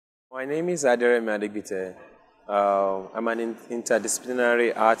My name is Aderemi Adegbite. I'm an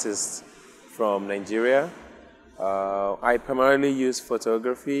interdisciplinary artist from Nigeria. I primarily use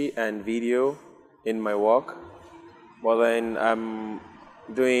photography and video in my work, but then I'm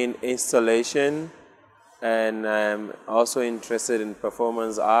doing installation and I'm also interested in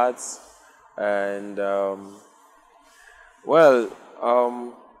performance arts and well,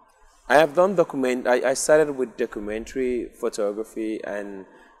 I have done I started with documentary photography, and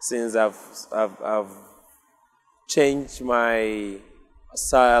since I've changed my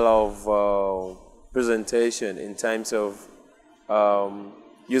style of presentation in terms of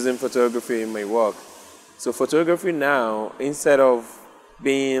using photography in my work. So photography now, instead of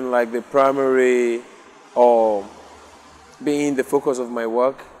being like the primary or being the focus of my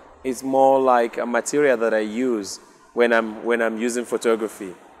work, it's more like a material that I use when I'm using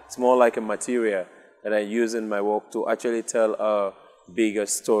photography. It's more like a material that I use in my work to actually tell a bigger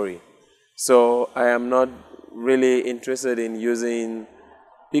story. So I am not really interested in using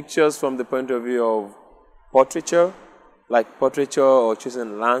pictures from the point of view of portraiture, like portraiture or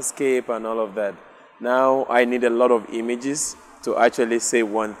choosing landscape and all of that. Now I need a lot of images to actually say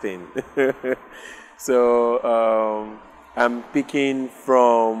one thing. So I'm picking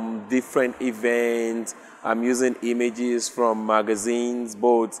from different events. I'm using images from magazines,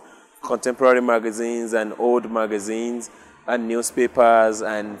 both contemporary magazines and old magazines and newspapers,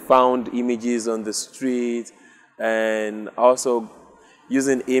 and found images on the street, and also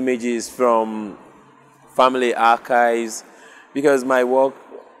using images from family archives, because my work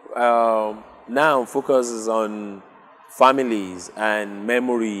now focuses on families and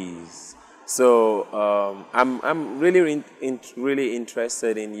memories. So I'm really really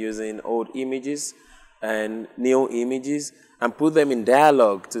interested in using old images and new images and put them in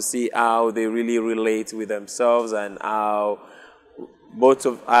dialogue to see how they really relate with themselves, and how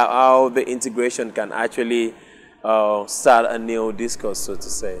how the integration can actually start a new discourse, so to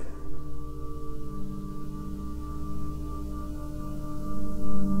say.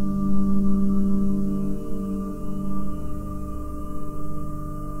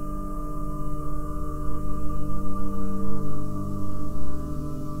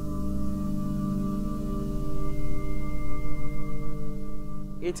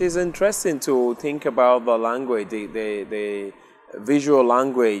 It is interesting to think about the language, the visual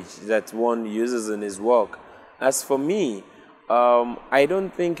language that one uses in his work. As for me, I don't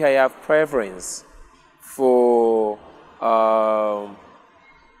think I have preference for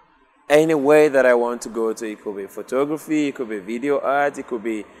any way that I want to go to. It could be photography, it could be video art, it could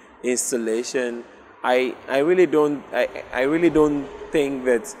be installation. I really don't think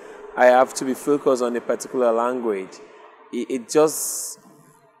that I have to be focused on a particular language. It just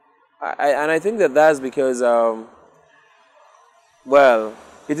and I think that that's because, well,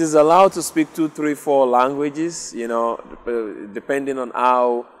 it is allowed to speak 2, 3, 4 languages, you know, depending on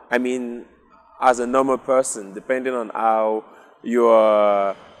how, I mean, as a normal person, depending on how you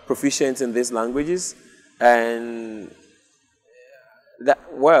are proficient in these languages. And that,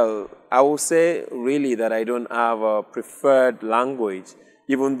 well, I will say really that I don't have a preferred language,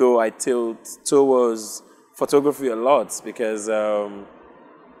 even though I tilt towards photography a lot, because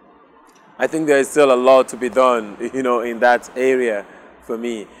I think there is still a lot to be done, you know, in that area for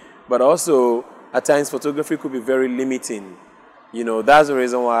me. But also, at times, photography could be very limiting. You know, that's the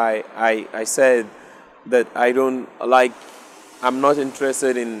reason why I said that I'm not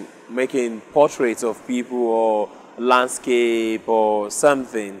interested in making portraits of people or landscape or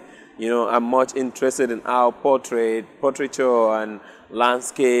something. You know, I'm much interested in how portraiture and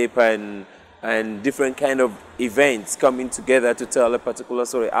landscape and different kind of events coming together to tell a particular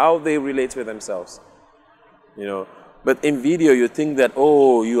story, how they relate with themselves, you know. But in video, you think that,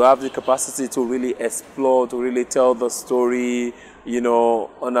 oh, you have the capacity to really explore, to really tell the story, you know,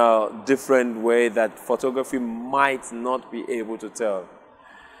 on a different way that photography might not be able to tell.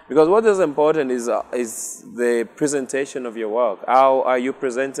 Because what is important is the presentation of your work. How are you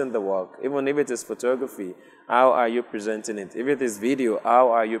presenting the work? Even if it is photography, how are you presenting it? If it is video, how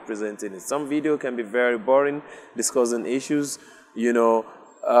are you presenting it? Some video can be very boring, discussing issues, you know.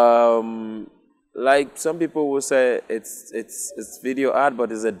 Like some people will say it's video art,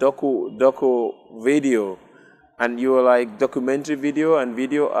 but it's a docu video. And you're like, documentary video and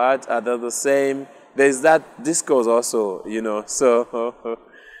video art, are they the same? There's that discourse also, you know. So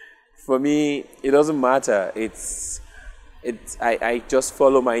for me, it doesn't matter. I just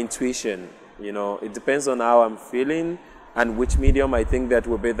follow my intuition, you know. It depends on how I'm feeling and which medium I think that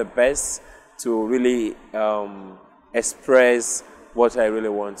will be the best to really express what I really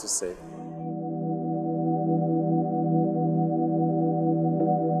want to say.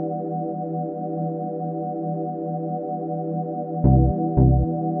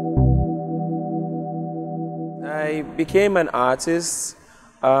 I became an artist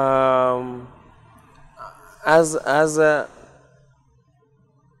as a,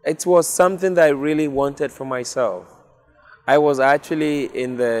 it was something that I really wanted for myself. I was actually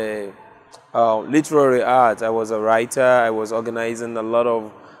in the literary art. I was a writer. I was organizing a lot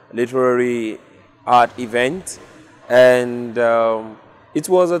of literary art events, and it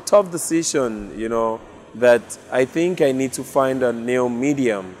was a tough decision, you know, that I think I need to find a new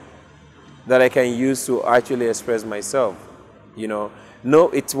medium that I can use to actually express myself, you know.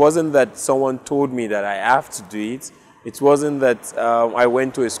 No, it wasn't that someone told me that I have to do it. It wasn't that I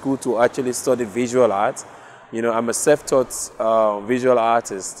went to a school to actually study visual art. You know, I'm a self-taught visual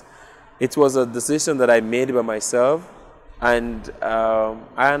artist. It was a decision that I made by myself, and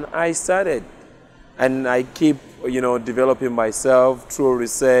I started. And I keep, you know, developing myself through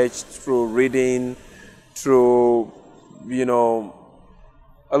research, through reading, through, you know,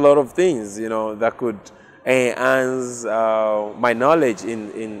 a lot of things, you know, that could enhance my knowledge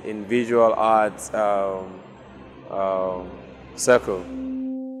in visual arts circle.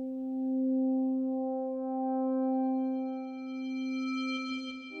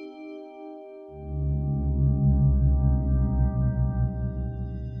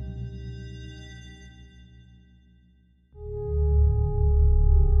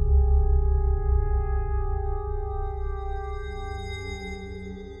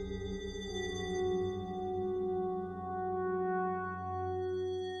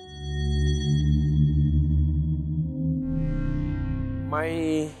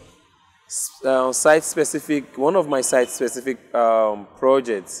 My site-specific, one of my site-specific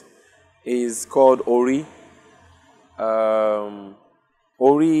projects is called Ori.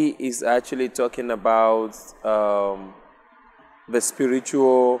 Ori is actually talking about the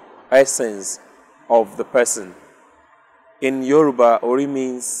spiritual essence of the person. In Yoruba, Ori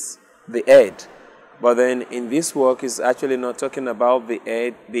means the head, but then in this work, it's actually not talking about the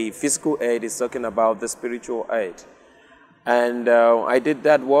head, the physical head, it's talking about the spiritual head. And I did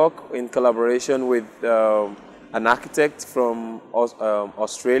that work in collaboration with an architect from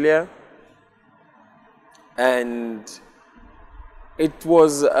Australia. And it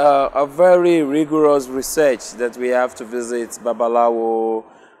was a very rigorous research that we have to visit Babalawo,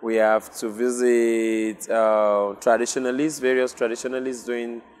 we have to visit traditionalists, various traditionalists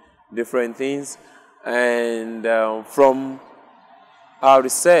doing different things. And from our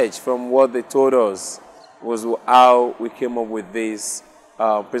research, from what they told us, was how we came up with this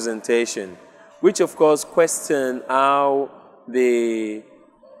presentation, which of course questioned how the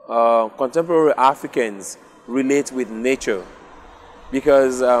contemporary Africans relate with nature,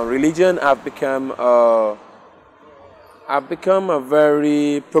 because religion have become a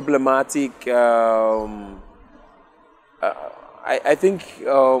very problematic. I think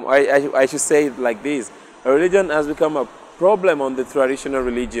I should say it like this: a religion has become a problem on the traditional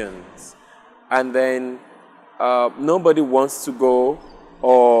religions, and then nobody wants to go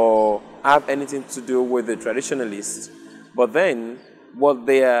or have anything to do with the traditionalists. But then what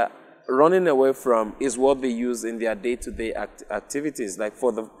they are running away from is what they use in their day-to-day activities. Like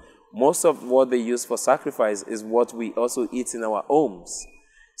for the most of what they use for sacrifice is what we also eat in our homes.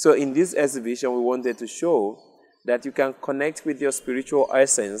 So in this exhibition, we wanted to show that you can connect with your spiritual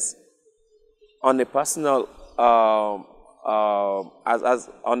essence on a personal on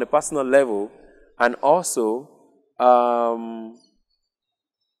a personal level, and also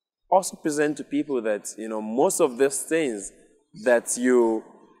present to people that, you know, most of these things that you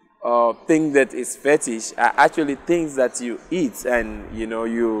think that is fetish are actually things that you eat and, you know,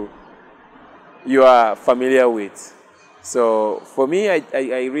 you are familiar with. So for me,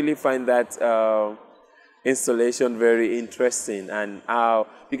 I really find that installation very interesting, and how,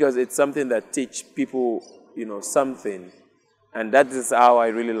 because it's something that teach people, you know, something. And that is how I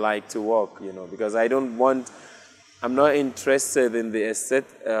really like to work, you know, because I'm not interested in the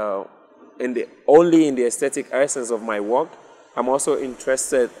only in the aesthetic essence of my work. I'm also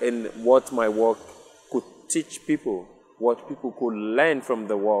interested in what my work could teach people, what people could learn from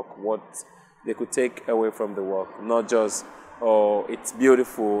the work, what they could take away from the work. Not just, oh, it's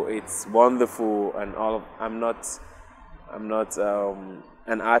beautiful, it's wonderful, and all of, I'm not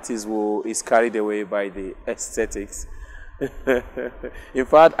an artist who is carried away by the aesthetics. In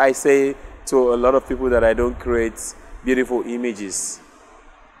fact, I say to a lot of people that I don't create beautiful images,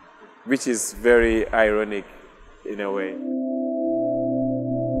 which is very ironic in a way.